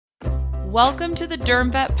Welcome to the Derm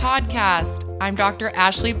Vet Podcast. I'm Dr.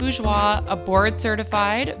 Ashley Bourgeois, a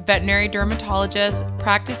board-certified veterinary dermatologist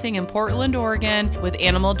practicing in Portland, Oregon with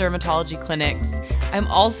animal dermatology clinics. I'm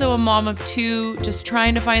also a mom of two, just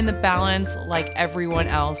trying to find the balance like everyone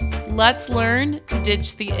else. Let's learn to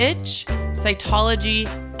ditch the itch, cytology,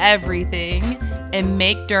 everything, and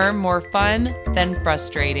make derm more fun than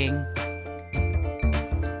frustrating.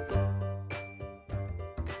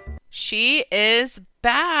 She is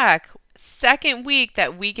back. Second week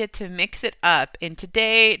that we get to mix it up. And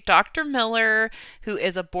today, Dr. Miller, who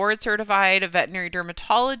is a board-certified veterinary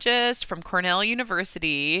dermatologist from Cornell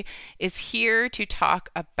University, is here to talk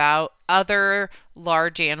about other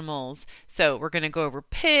large animals. So we're going to go over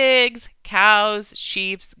pigs, cows,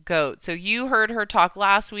 sheep, goats. So you heard her talk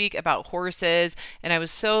last week about horses, and I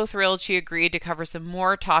was so thrilled she agreed to cover some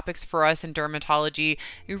more topics for us in dermatology.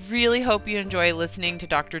 I really hope you enjoy listening to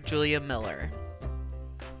Dr. Julia Miller.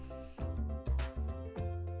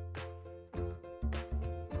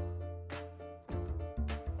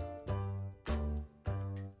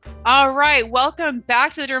 All right. Welcome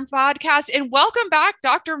back to the Derm Podcast, and welcome back,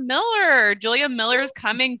 Dr. Miller. Julia Miller is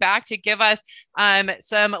coming back to give us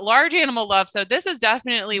some large animal love. So this is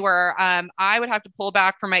definitely where I would have to pull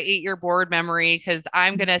back from my 8-year board memory, because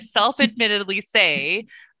I'm going to self-admittedly say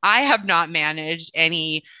I have not managed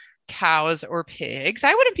any cows or pigs.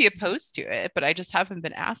 I wouldn't be opposed to it, but I just haven't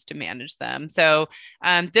been asked to manage them. So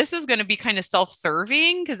this is going to be kind of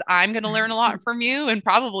self-serving, because I'm going to learn a lot from you and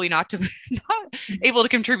probably not able to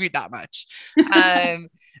contribute that much.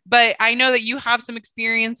 But I know that you have some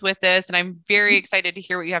experience with this, and I'm very excited to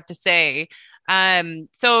hear what you have to say.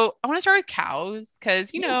 So I want to start with cows,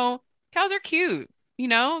 because, cows are cute.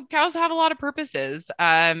 Cows have a lot of purposes.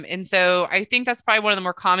 And so I think that's probably one of the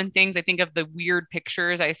more common things. I think of the weird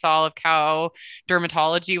pictures I saw of cow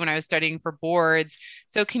dermatology when I was studying for boards.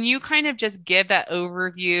 So can you kind of just give that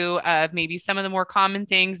overview of maybe some of the more common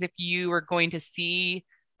things if you were going to see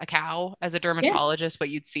a cow as a dermatologist, what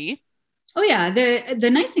you'd see? Oh yeah. The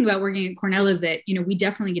nice thing about working at Cornell is that, we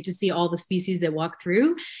definitely get to see all the species that walk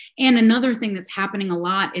through. And another thing that's happening a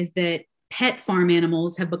lot is that pet farm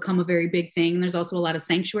animals have become a very big thing. There's also a lot of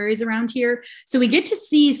sanctuaries around here. So we get to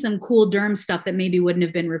see some cool derm stuff that maybe wouldn't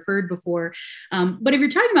have been referred before. But if you're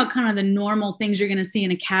talking about kind of the normal things you're going to see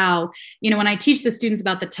in a cow, when I teach the students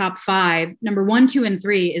about the top 5, number 1, 2, and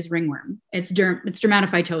 3 is ringworm. It's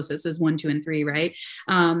dermatophytosis is 1, 2, and 3, right?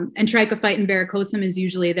 And trichophyton varicosum is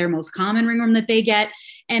usually their most common ringworm that they get.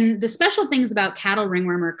 And the special things about cattle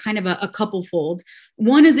ringworm are kind of a couple fold.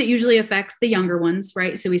 One is it usually affects the younger ones,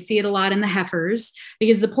 right? So we see it a lot in the heifers,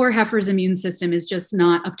 because the poor heifer's immune system is just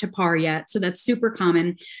not up to par yet. So that's super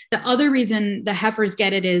common. The other reason the heifers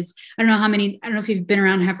get it is, I don't know if you've been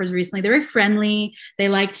around heifers recently. They're very friendly. They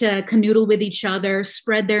like to canoodle with each other,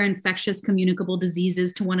 spread their infectious communicable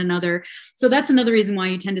diseases to one another. So that's another reason why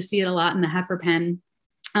you tend to see it a lot in the heifer pen.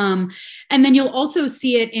 And then you'll also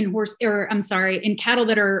see it in in cattle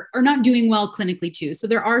that are not doing well clinically too. So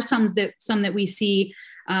there are some that we see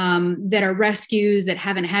that are rescues that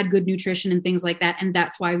haven't had good nutrition and things like that. And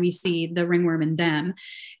that's why we see the ringworm in them.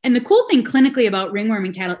 And the cool thing clinically about ringworm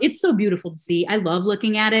in cattle, it's so beautiful to see. I love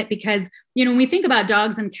looking at it because, when we think about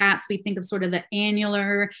dogs and cats, we think of sort of the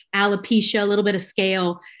annular, alopecia, a little bit of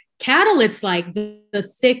scale. Cattle, it's like the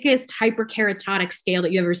thickest hyperkeratotic scale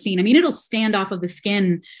that you've ever seen. I mean, it'll stand off of the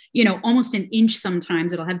skin, almost an inch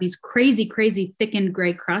sometimes. It'll have these crazy, crazy thickened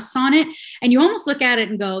gray crusts on it. And you almost look at it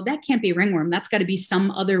and go, that can't be ringworm. That's got to be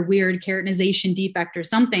some other weird keratinization defect or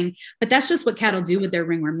something. But that's just what cattle do with their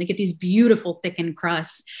ringworm. They get these beautiful thickened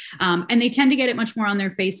crusts. And they tend to get it much more on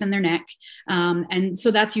their face and their neck. And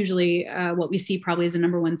so that's usually what we see probably as the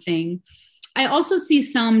number one thing. I also see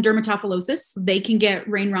some dermatophylosis. They can get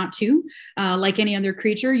rain rot too, like any other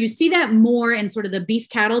creature. You see that more in sort of the beef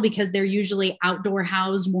cattle because they're usually outdoor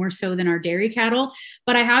housed more so than our dairy cattle.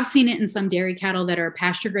 But I have seen it in some dairy cattle that are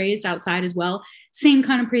pasture grazed outside as well. Same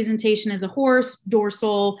kind of presentation as a horse,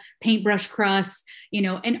 dorsal, paintbrush crust,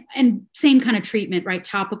 and same kind of treatment, right?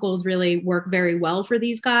 Topicals really work very well for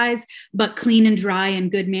these guys, but clean and dry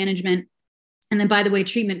and good management. And then, by the way,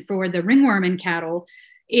 treatment for the ringworm in cattle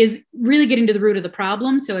is really getting to the root of the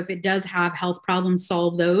problem. So if it does have health problems,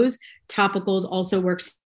 solve those. Topicals also work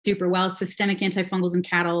super well. Systemic antifungals in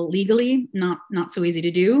cattle legally, not so easy to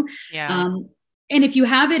do. Yeah. And if you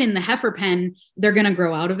have it in the heifer pen, they're going to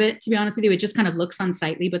grow out of it. To be honest with you, it just kind of looks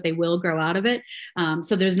unsightly, but they will grow out of it.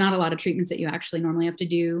 So there's not a lot of treatments that you actually normally have to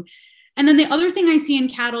do. And then the other thing I see in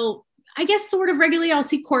cattle, I guess sort of regularly I'll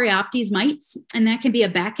see Coreoptes mites, and that can be a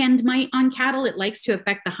back end mite on cattle. It likes to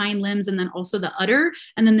affect the hind limbs and then also the udder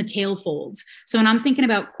and then the tail folds. So when I'm thinking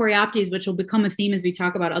about Coreoptes, which will become a theme as we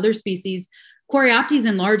talk about other species, Coreoptes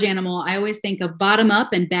in large animal, I always think of bottom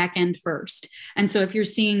up and back end first. And so if you're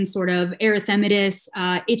seeing sort of erythematous,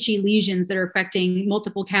 itchy lesions that are affecting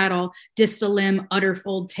multiple cattle, distal limb, udder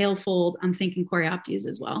fold, tail fold, I'm thinking Coreoptes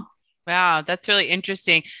as well. Wow, that's really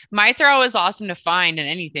interesting. Mites are always awesome to find in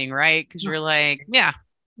anything, right? Because you're like, yeah,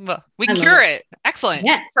 well, we can cure it. Excellent.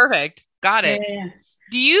 Yes. Perfect. Got it. Yeah.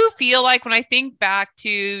 Do you feel like when I think back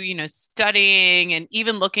to, studying and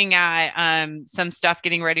even looking at some stuff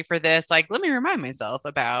getting ready for this, like, let me remind myself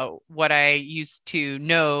about what I used to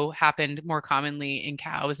know happened more commonly in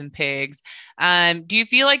cows and pigs. Do you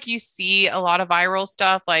feel like you see a lot of viral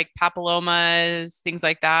stuff like papillomas, things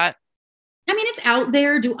like that? I mean, it's out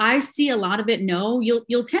there. Do I see a lot of it? No.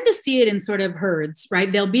 You'll tend to see it in sort of herds,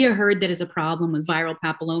 right? There'll be a herd that is a problem with viral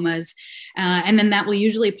papillomas, and then that will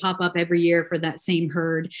usually pop up every year for that same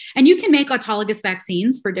herd. And you can make autologous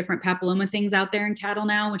vaccines for different papilloma things out there in cattle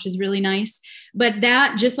now, which is really nice. But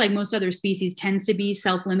that, just like most other species, tends to be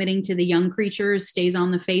self-limiting to the young creatures, stays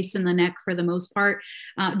on the face and the neck for the most part.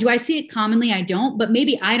 Do I see it commonly? I don't, but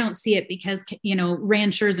maybe I don't see it because,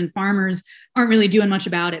 ranchers and farmers aren't really doing much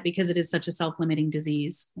about it because it is such a self-limiting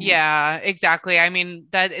disease. Yeah, exactly. I mean,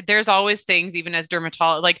 that there's always things, even as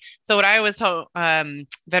dermatology, like, so what I always tell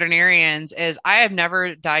veterinarians is I have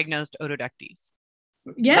never diagnosed otodectes.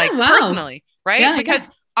 Yeah. Like, wow. Personally, right? Yeah, because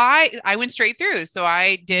I went straight through. So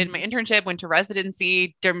I did my internship, went to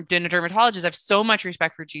residency, did a dermatologist. I have so much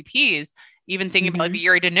respect for GPs. Even thinking about like the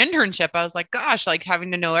year I did an internship, I was like, gosh, like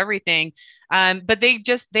having to know everything. But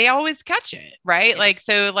they always catch it, right? Like,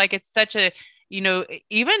 so like, it's such a,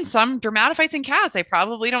 even some dermatophytes in cats, I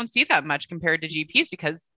probably don't see that much compared to GPs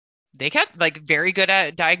because they kept like very good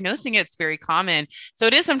at diagnosing it. It's very common. So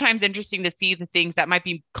it is sometimes interesting to see the things that might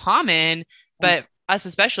be common, but us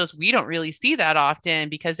as specialists, we don't really see that often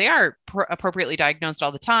because they are appropriately diagnosed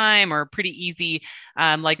all the time or pretty easy.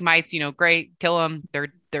 Like mites, great, kill them.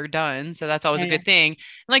 They're done. So that's always a good thing. And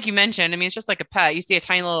like you mentioned, I mean, it's just like a pet. You see a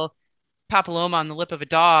tiny little papilloma on the lip of a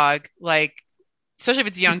dog, like, especially if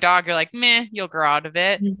it's a young dog, you're like, meh, you'll grow out of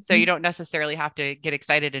it. So you don't necessarily have to get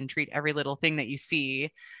excited and treat every little thing that you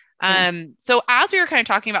see. So as we were kind of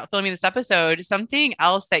talking about filming this episode, something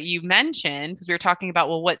else that you mentioned, because we were talking about,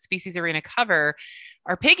 well, what species are we going to cover,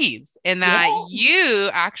 are piggies, and that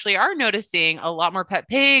you actually are noticing a lot more pet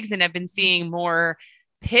pigs and have been seeing more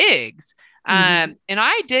pigs. And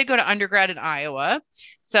I did go to undergrad in Iowa.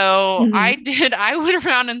 So I went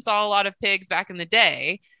around and saw a lot of pigs back in the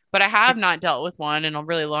day, but I have not dealt with one in a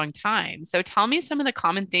really long time. So tell me some of the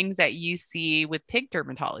common things that you see with pig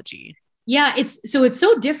dermatology. Yeah, it's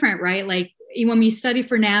so different, right? Like when we study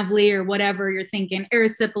for NAVLE or whatever, you're thinking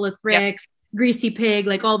erysipelathrix, greasy pig,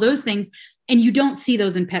 like all those things. And you don't see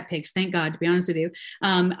those in pet pigs, thank God, to be honest with you.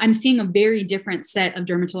 I'm seeing a very different set of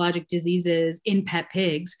dermatologic diseases in pet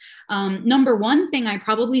pigs. Number one thing I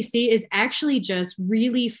probably see is actually just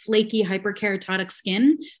really flaky hyperkeratotic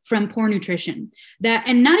skin from poor nutrition.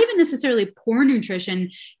 And not even necessarily poor nutrition.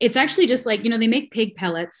 It's actually just like, they make pig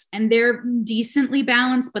pellets and they're decently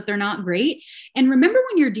balanced, but they're not great. And remember,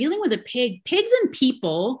 when you're dealing with a pig, pigs and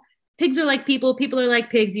people, pigs are like people, people are like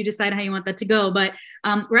pigs. You decide how you want that to go. But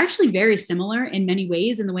we're actually very similar in many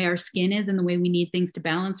ways in the way our skin is and the way we need things to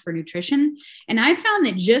balance for nutrition. And I found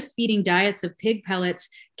that just feeding diets of pig pellets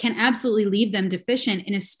can absolutely leave them deficient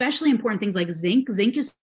in especially important things like zinc. Zinc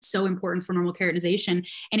is so important for normal keratinization,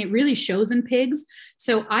 and it really shows in pigs.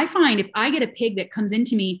 So I find if I get a pig that comes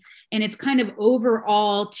into me and it's kind of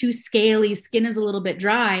overall too scaly, skin is a little bit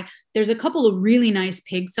dry, there's a couple of really nice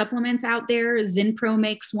pig supplements out there. Zinpro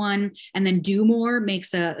makes one, and then Do More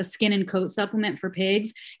makes a skin and coat supplement for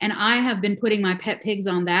pigs. And I have been putting my pet pigs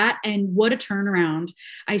on that, and what a turnaround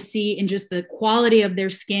I see in just the quality of their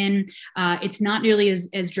skin. It's not nearly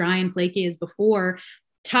as dry and flaky as before.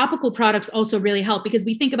 Topical products also really help, because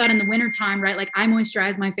we think about in the wintertime, right? Like I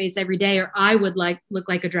moisturize my face every day, or I would look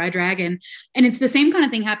like a dry dragon. And it's the same kind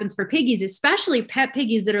of thing happens for piggies, especially pet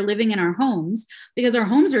piggies that are living in our homes, because our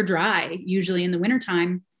homes are dry usually in the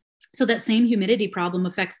wintertime. So that same humidity problem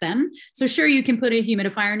affects them. So sure, you can put a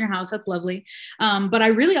humidifier in your house. That's lovely. But I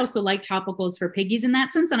really also like topicals for piggies in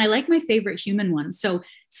that sense. And I like my favorite human ones. So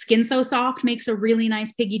Skin So Soft makes a really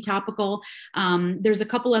nice piggy topical. There's a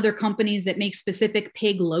couple other companies that make specific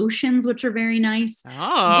pig lotions, which are very nice.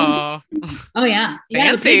 Oh, Oh yeah.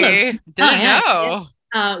 Fancy. Didn't know.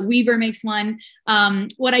 Weaver makes one.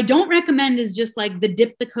 What I don't recommend is just like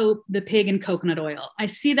dip the pig in coconut oil. I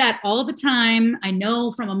see that all the time. I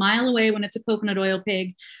know from a mile away when it's a coconut oil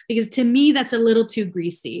pig, because to me, that's a little too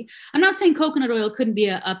greasy. I'm not saying coconut oil couldn't be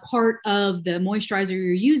a part of the moisturizer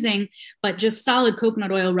you're using, but just solid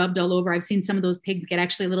coconut oil rubbed all over. I've seen some of those pigs get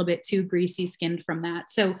actually a little bit too greasy skinned from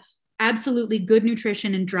that. So absolutely good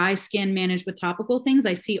nutrition and dry skin managed with topical things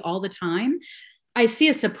I see all the time. I see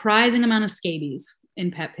a surprising amount of scabies in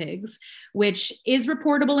pet pigs, which is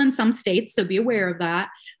reportable in some states. So be aware of that.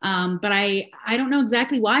 But I don't know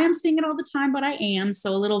exactly why I'm seeing it all the time, but I am.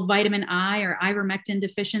 So a little vitamin I or ivermectin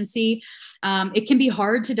deficiency. It can be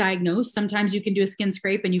hard to diagnose. Sometimes you can do a skin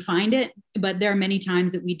scrape and you find it, but there are many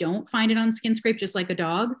times that we don't find it on skin scrape, just like a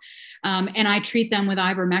dog. And I treat them with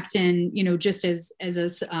ivermectin, just as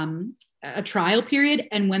a trial period.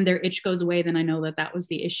 And when their itch goes away, then I know that was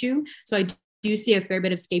the issue. So I do see a fair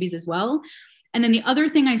bit of scabies as well. And then the other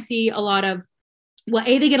thing I see a lot of, well,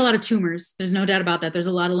 they get a lot of tumors. There's no doubt about that. There's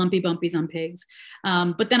a lot of lumpy bumpies on pigs.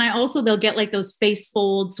 But then they'll get like those face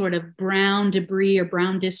fold sort of brown debris or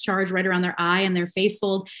brown discharge right around their eye and their face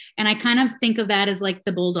fold. And I kind of think of that as like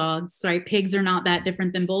the bulldogs, right? Pigs are not that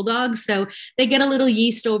different than bulldogs. So they get a little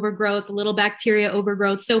yeast overgrowth, a little bacteria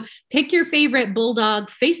overgrowth. So pick your favorite bulldog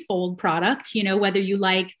face fold product, whether you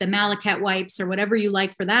like the Malacat wipes or whatever you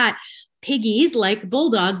like for that. Piggies, like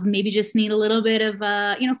bulldogs, maybe just need a little bit of,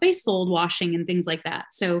 face fold washing and things like that.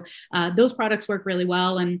 So those products work really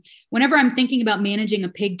well. And whenever I'm thinking about managing a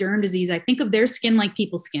pig derm disease, I think of their skin like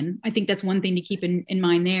people's skin. I think that's one thing to keep in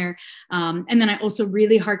mind there. And then I also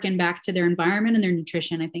really hearken back to their environment and their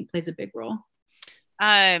nutrition, I think plays a big role.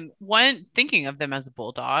 One thinking of them as a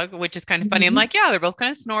bulldog, which is kind of funny. I'm like, yeah, they're both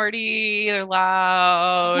kind of snorty. They're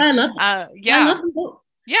loud. I love them. Yeah. I love them both.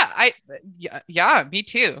 Yeah, me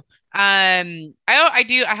too. I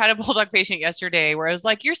had a bulldog patient yesterday where I was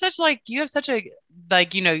like, you have such a,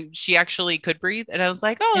 she actually could breathe. And I was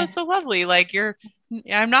like, oh, that's so lovely. Like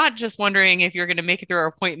I'm not just wondering if you're going to make it through our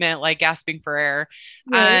appointment, like gasping for air.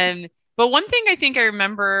 Right. But one thing I think I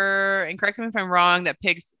remember, and correct me if I'm wrong, that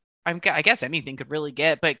pigs, I guess anything could really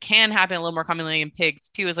get, but can happen a little more commonly in pigs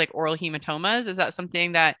too, is like oral hematomas. Is that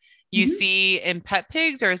something that you see in pet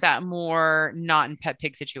pigs, or is that more not in pet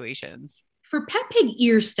pig situations? For pet pig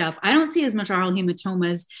ear stuff, I don't see as much oral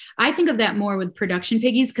hematomas. I think of that more with production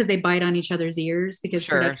piggies because they bite on each other's ears, because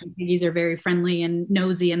production piggies are very friendly and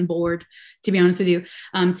nosy and bored, to be honest with you.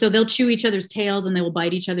 So they'll chew each other's tails and they will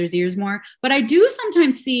bite each other's ears more. But I do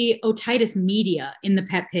sometimes see otitis media in the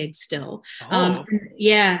pet pigs still. Oh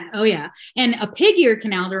yeah. And a pig ear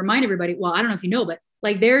canal, to remind everybody, well, I don't know if you know, but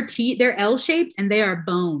like their teeth, they're L-shaped and they are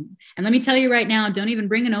bone. And let me tell you right now, don't even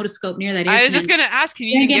bring an otoscope near that. I was just going to ask, can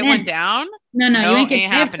you even get one down? No, you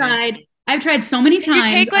ain't happening. I've tried so many times.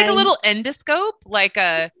 You take like a little endoscope,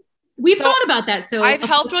 we've thought about that. So I've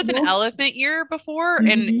helped with an elephant ear before,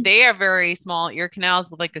 and they are very small ear canals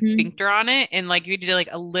with like a sphincter on it. And like you do like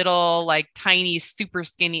a little, like tiny, super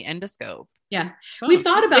skinny endoscope. Yeah. We've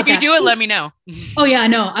thought about that. If you do it, let me know. Oh yeah,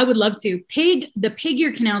 no, I would love to. The pig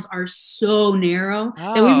ear canals are so narrow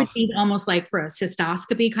that we would need almost like for a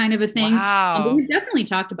cystoscopy kind of a thing. Wow. But we've definitely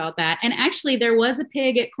talked about that. And actually there was a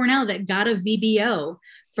pig at Cornell that got a VBO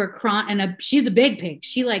for she's a big pig.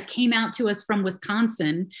 She like came out to us from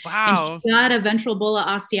Wisconsin. Wow. And she got a ventral bulla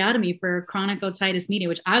osteotomy for chronic otitis media,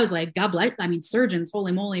 which I was like, God bless. I mean, surgeons,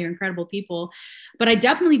 holy moly, are incredible people. But I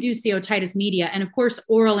definitely do see otitis media. And of course,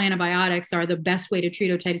 oral antibiotics are the best way to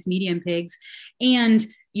treat otitis media in pigs. And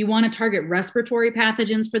you want to target respiratory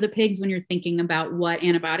pathogens for the pigs when you're thinking about what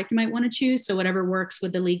antibiotic you might want to choose. So whatever works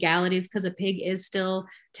with the legalities, because a pig is still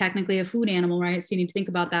technically a food animal, right? So you need to think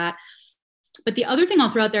about that. But the other thing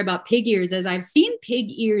I'll throw out there about pig ears is I've seen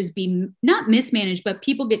pig ears be not mismanaged, but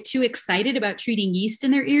people get too excited about treating yeast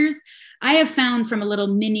in their ears. I have found from a little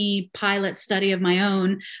mini pilot study of my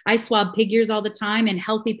own, I swab pig ears all the time, and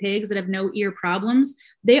healthy pigs that have no ear problems,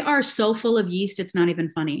 they are so full of yeast, it's not even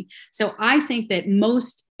funny. So I think that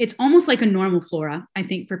it's almost like a normal flora, I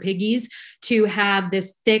think, for piggies to have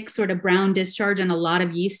this thick sort of brown discharge and a lot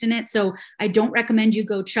of yeast in it. So I don't recommend you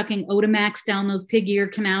go chucking Otamax down those pig ear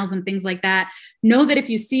canals and things like that. Know that if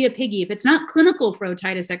you see a piggy, if it's not clinical for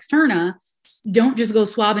otitis externa, don't just go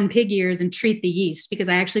swabbing pig ears and treat the yeast, because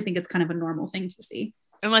I actually think it's kind of a normal thing to see.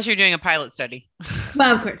 Unless you're doing a pilot study.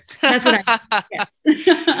 Well, of course. That's what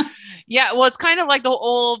I Yeah, well, it's kind of like the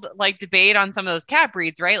old like debate on some of those cat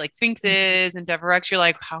breeds, right? Like Sphinxes and Devereaux. You're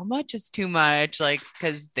like, how much is too much? Like,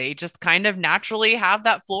 because they just kind of naturally have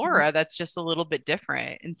that flora that's just a little bit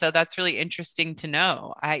different, and so that's really interesting to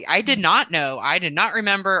know. I did not know. I did not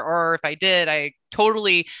remember, or if I did, I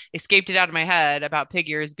totally escaped it out of my head about pig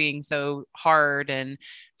ears being so hard, and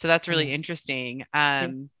so that's really interesting.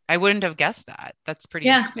 I wouldn't have guessed that. That's pretty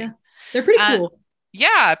interesting. They're pretty Uh, cool.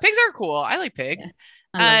 yeah, pigs are cool. I like Yeah, pigs.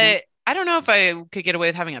 I love them. I don't know if I could get away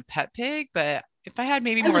with having a pet pig, but if I had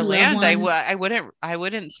maybe I more would love land, one. I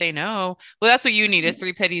wouldn't say no. Well, that's what you need is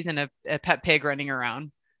three pitties and a pet pig running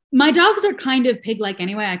around. My dogs are kind of pig-like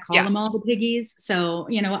anyway. I call them all Yes. the piggies. So,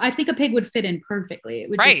 I think a pig would fit in perfectly. It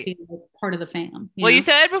would just Right. be like part of the fam, Well, you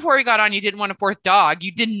said before we got on you didn't want a fourth dog.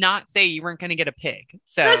 You did not say you weren't going to get a pig.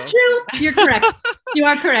 That's So true. You're correct. You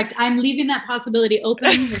are correct. I'm leaving that possibility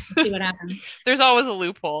open. We'll see what happens. there's always a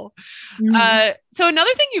loophole. Mhm. So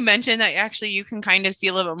another thing you mentioned that actually you can kind of see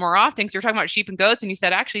a little bit more often, because you're talking about sheep and goats, and you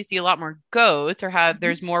said actually see a lot more goats or have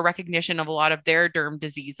there's more recognition of a lot of their derm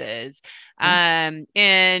diseases. Yeah.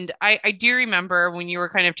 And I do remember when you were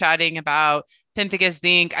kind of chatting about pemphigus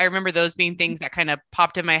zinc, I remember those being things that kind of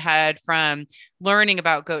popped in my head from learning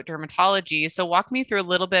about goat dermatology. So walk me through a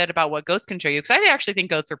little bit about what goats can show you, because I actually think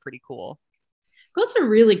goats are pretty cool. Goats are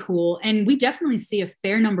really cool. And we definitely see a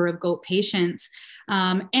fair number of goat patients.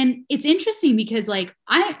 And it's interesting because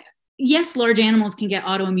yes, large animals can get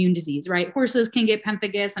autoimmune disease, right? Horses can get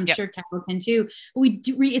pemphigus. I'm Yep. sure cattle can too. But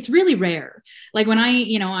it's really rare. Like when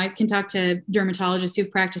I can talk to dermatologists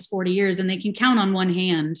who've practiced 40 years and they can count on one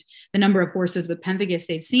hand the number of horses with pemphigus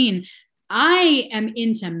they've seen. I am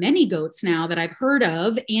into many goats now that I've heard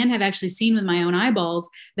of and have actually seen with my own eyeballs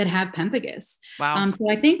that have pemphigus. Wow. So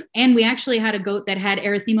I think, and we actually had a goat that had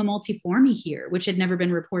erythema multiforme here, which had never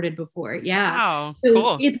been reported before. Yeah. Wow. So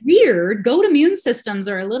Cool. it's weird. Goat immune systems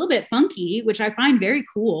are a little bit funky, which I find very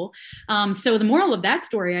cool. So the moral of that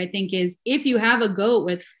story, I think, is if you have a goat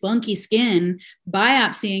with funky skin,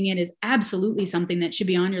 biopsying it is absolutely something that should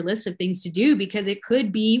be on your list of things to do, because it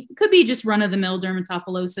could be just run of the mill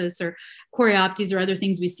dermatophilosis or Coreoptes or other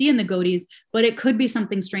things we see in the goaties, but it could be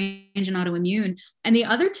something strange and autoimmune. And the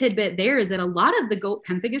other tidbit there is that a lot of the goat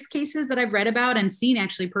pemphigus cases that I've read about and seen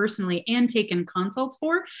actually personally and taken consults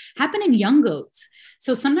for happen in young goats.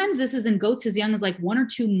 So sometimes this is in goats as young as like 1 or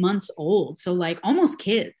 2 months old. So like almost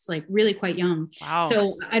kids, like really quite young. Wow.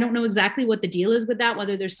 So I don't know exactly what the deal is with that,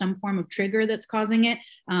 whether there's some form of trigger that's causing it,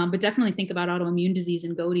 but definitely think about autoimmune disease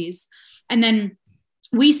in goaties. And then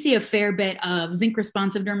we see a fair bit of zinc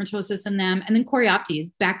responsive dermatosis in them. And then Coreoptes,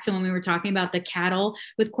 back to when we were talking about the cattle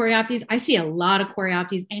with Coreoptes, I see a lot of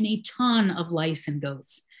Coreoptes and a ton of lice in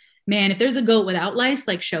goats. Man, if there's a goat without lice,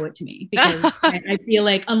 like show it to me, because I feel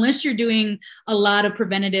like unless you're doing a lot of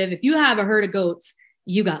preventative, if you have a herd of goats,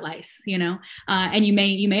 you got lice, and you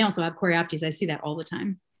may also have Coreoptes. I see that all the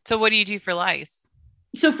time. So what do you do for lice?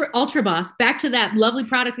 So for Ultra Boss, back to that lovely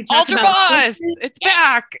product we talked Ultra about. Boss, it's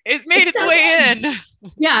back. It made its way in.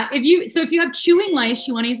 Yeah. If you have chewing lice,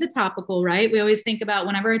 you want to use a topical, right? We always think about,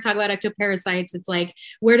 whenever I talk about ectoparasites, it's like,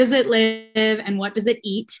 where does it live and what does it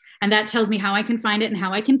eat? And that tells me how I can find it and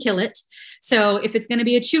how I can kill it. So if it's going to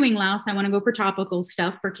be a chewing louse, I want to go for topical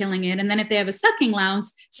stuff for killing it. And then if they have a sucking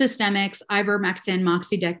louse, systemics, ivermectin,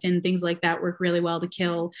 moxidectin, things like that work really well to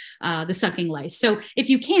kill the sucking lice. So if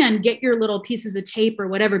you can, get your little pieces of tape or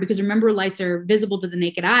whatever, because remember, lice are visible to the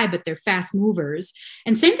naked eye, but they're fast movers.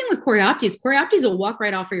 And same thing with Coreoptes. Coreoptes will walk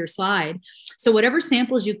right off of your slide. So whatever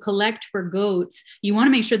samples you collect for goats, you want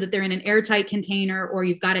to make sure that they're in an airtight container, or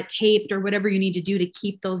you've got it taped, or whatever you need to do to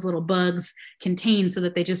keep those little bugs contained so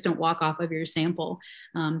that they just don't walk off of your sample.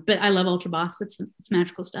 But I love Ultra Boss. It's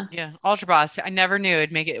magical stuff. Yeah. Ultra Boss. I never knew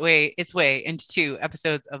it'd make its way into 2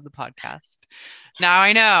 episodes of the podcast. Now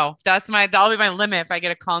I know that'll be my limit if I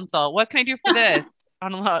get a consult. What can I do for this?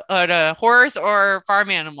 On a horse or farm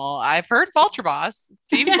animal? I've heard of Ultra Boss.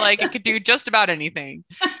 Seems like it could do just about anything.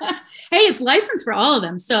 Hey, it's licensed for all of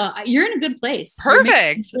them, so you're in a good place.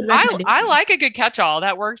 Perfect. I like a good catch-all.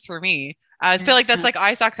 That works for me. I feel like that's like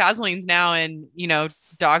isoxazolines now, and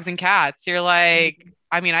dogs and cats. You're like,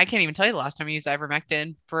 I mean, I can't even tell you the last time I used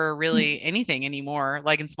ivermectin for really anything anymore,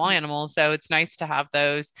 like in small animals. So it's nice to have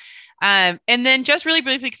those. And then just really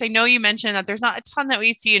briefly, because I know you mentioned that there's not a ton that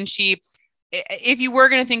we see in sheep. If you were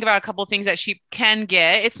going to think about a couple of things that sheep can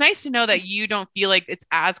get, it's nice to know that you don't feel like it's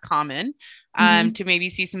as common to maybe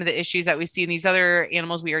see some of the issues that we see in these other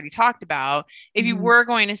animals we already talked about. If you were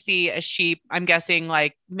going to see a sheep, I'm guessing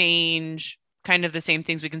like mange, kind of the same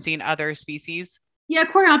things we can see in other species. Yeah,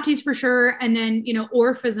 coreoptes for sure. And then,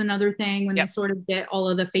 ORF is another thing when they Yep. sort of get all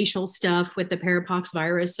of the facial stuff with the parapox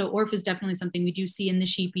virus. So ORF is definitely something we do see in the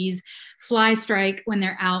sheepies. Fly strike when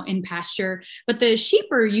they're out in pasture. But the sheep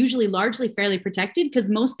are usually largely fairly protected because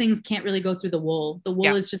most things can't really go through the wool. The wool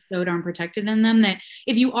Yeah. is just so darn protected in them that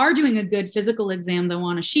if you are doing a good physical exam though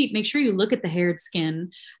on a sheep, make sure you look at the haired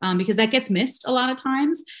skin because that gets missed a lot of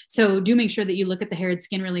times. So do make sure that you look at the haired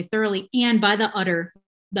skin really thoroughly, and by the udder.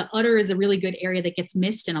 The udder is a really good area that gets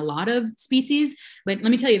missed in a lot of species. But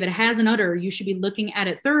let me tell you, if it has an udder, you should be looking at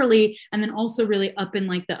it thoroughly, and then also really up in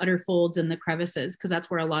like the udder folds and the crevices, because that's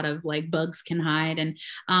where a lot of like bugs can hide. And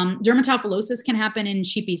dermatophilosis can happen in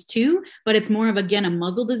sheepies too, but it's more of, again, a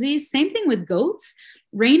muzzle disease. Same thing with goats.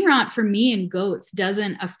 Rain rot for me in goats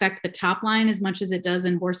doesn't affect the top line as much as it does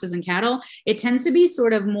in horses and cattle. It tends to be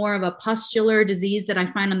sort of more of a pustular disease that I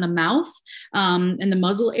find in the mouth, in the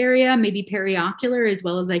muzzle area, maybe periocular, as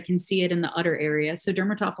well as I can see it in the udder area. So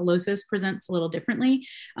dermatophilosis presents a little differently,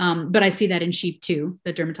 but I see that in sheep too.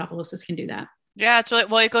 The dermatophilosis can do that. Yeah, it's really,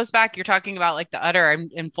 well, it goes back. You're talking about like the udder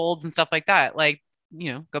and folds and stuff like that. Like,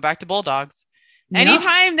 go back to bulldogs. Yep.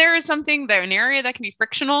 Anytime there is something there, an area that can be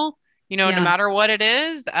frictional, no Yeah. matter what it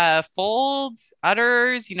is, folds,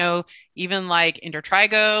 udders, even like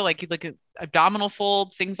intertrigo, like you look at abdominal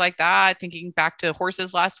folds, things like that. Thinking back to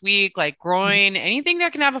horses last week, like groin, anything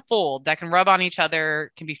that can have a fold that can rub on each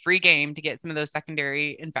other can be free game to get some of those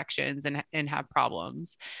secondary infections and have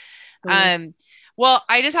problems. Totally. Well,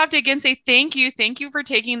 I just have to again say thank you. Thank you for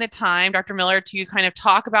taking the time, Dr. Miller, to kind of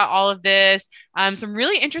talk about all of this. Some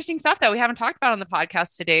really interesting stuff that we haven't talked about on the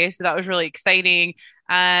podcast today. So that was really exciting.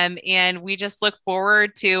 And we just look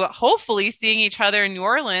forward to hopefully seeing each other in New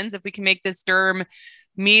Orleans if we can make this derm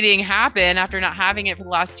meeting happen after not having it for the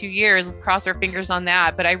last 2 years. Let's cross our fingers on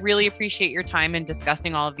that. But I really appreciate your time in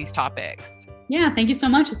discussing all of these topics. Yeah. Thank you so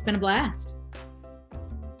much. It's been a blast.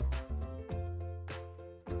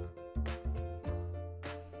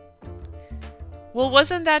 Well,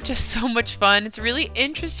 wasn't that just so much fun? It's really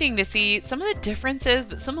interesting to see some of the differences,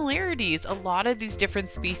 but similarities a lot of these different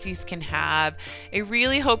species can have. I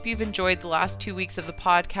really hope you've enjoyed the last 2 weeks of the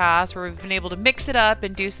podcast where we've been able to mix it up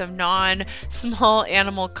and do some non-small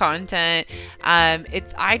animal content.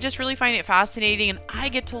 I just really find it fascinating, and I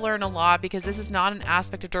get to learn a lot because this is not an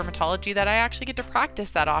aspect of dermatology that I actually get to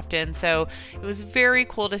practice that often. So it was very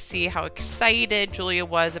cool to see how excited Julia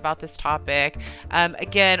was about this topic.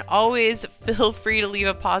 Again, always feel free to leave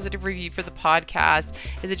a positive review for the podcast,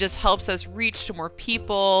 as it just helps us reach to more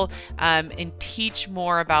people and teach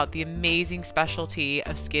more about the amazing specialty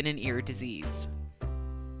of skin and ear disease.